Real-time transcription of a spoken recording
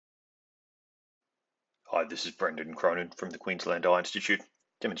Hi, this is Brendan Cronin from the Queensland Eye Institute,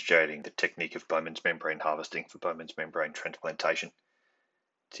 demonstrating the technique of Bowman's membrane harvesting for Bowman's membrane transplantation.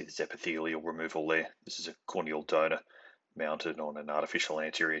 See this epithelial removal there. This is a corneal donor mounted on an artificial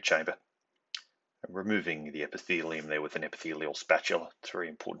anterior chamber. I'm removing the epithelium there with an epithelial spatula. It's very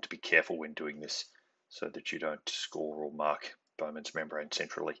important to be careful when doing this so that you don't score or mark Bowman's membrane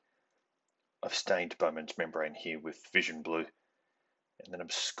centrally. I've stained Bowman's membrane here with vision blue, and then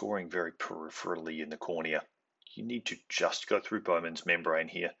I'm scoring very peripherally in the cornea. You need to just go through Bowman's membrane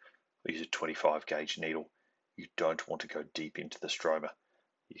here. I use a 25 gauge needle. You don't want to go deep into the stroma.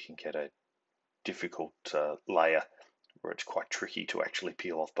 You can get a difficult layer where it's quite tricky to actually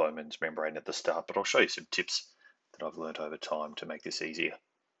peel off Bowman's membrane at the start, but I'll show you some tips that I've learned over time to make this easier.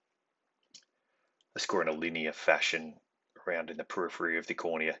 I score in a linear fashion around in the periphery of the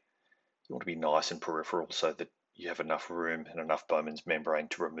cornea. You want to be nice and peripheral so that you have enough room and enough Bowman's membrane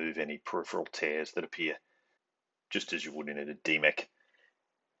to remove any peripheral tears that appear, just as you would in a DMEC.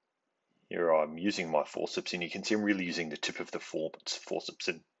 Here I'm using my forceps, and you can see I'm really using the tip of the forceps,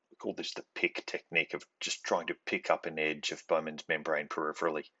 and we call this the pick technique of just trying to pick up an edge of Bowman's membrane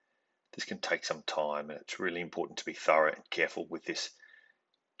peripherally. This can take some time, and it's really important to be thorough and careful with this.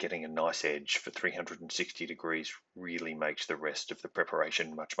 Getting a nice edge for 360 degrees really makes the rest of the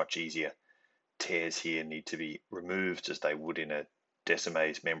preparation much easier. Tears here need to be removed as they would in a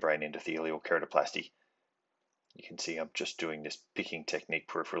Decimase membrane endothelial keratoplasty. You can see I'm just doing this picking technique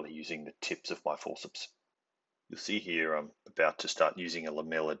peripherally using the tips of my forceps. You'll see here I'm about to start using a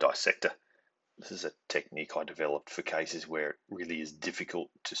lamellar dissector. This is a technique I developed for cases where it really is difficult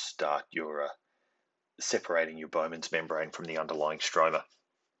to start your separating your Bowman's membrane from the underlying stroma.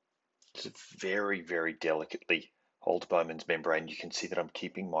 Just very delicately hold Bowman's membrane. You can see that I'm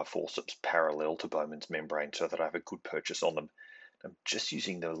keeping my forceps parallel to Bowman's membrane so that I have a good purchase on them. I'm just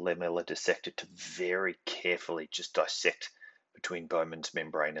using the lamellar dissector to very carefully just dissect between Bowman's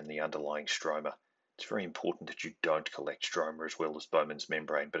membrane and the underlying stroma. It's very important that you don't collect stroma as well as Bowman's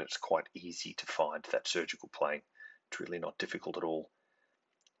membrane, but it's quite easy to find that surgical plane. It's really not difficult at all.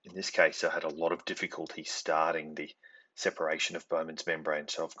 In this case, I had a lot of difficulty starting the separation of Bowman's membrane,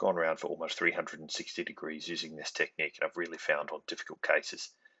 so I've gone around for almost 360 degrees using this technique, and I've really found on difficult cases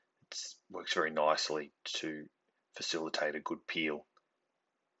it works very nicely to facilitate a good peel.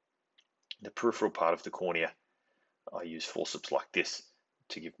 In the peripheral part of the cornea, I use forceps like this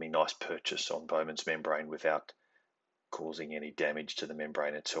to give me nice purchase on Bowman's membrane without causing any damage to the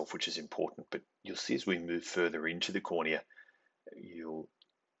membrane itself, which is important. But you'll see as we move further into the cornea, you'll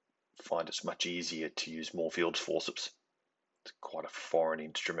find it's much easier to use Moorfield's forceps. It's quite a foreign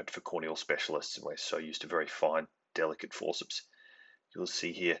instrument for corneal specialists, and we're so used to very fine, delicate forceps. You'll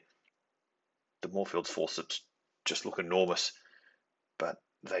see here the Moorfield's forceps just look enormous, but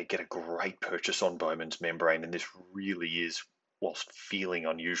they get a great purchase on Bowman's membrane, and this really is, whilst feeling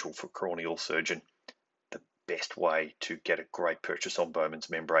unusual for a corneal surgeon, the best way to get a great purchase on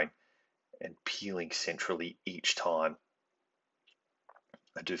Bowman's membrane and peeling centrally each time.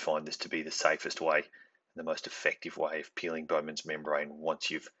 I do find this to be the safest way and the most effective way of peeling Bowman's membrane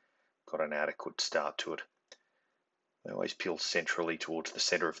once you've got an adequate start to it. I always peel centrally towards the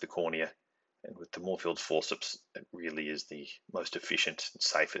center of the cornea, and with the Moorfield's forceps, it really is the most efficient and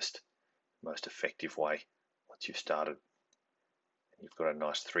safest, most effective way once you've started. You've got a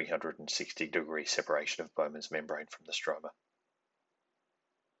nice 360 degree separation of Bowman's membrane from the stroma.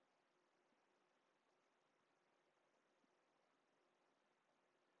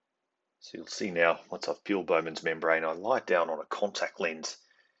 So you'll see now, once I've peeled Bowman's membrane, I lie down on a contact lens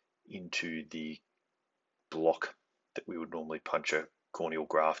into the block that we would normally punch a corneal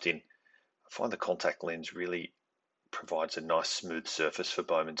graft in. I find the contact lens really provides a nice smooth surface for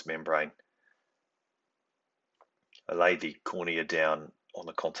Bowman's membrane. I lay the cornea down on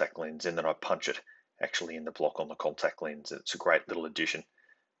the contact lens, and then I punch it actually in the block on the contact lens. It's a great little addition.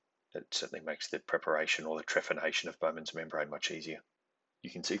 It certainly makes the preparation or the trephination of Bowman's membrane much easier. You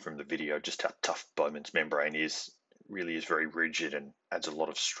can see from the video just how tough Bowman's membrane is. It really is very rigid and adds a lot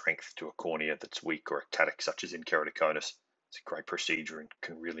of strength to a cornea that's weak or ectatic, such as in keratoconus. It's a great procedure and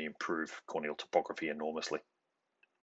can really improve corneal topography enormously.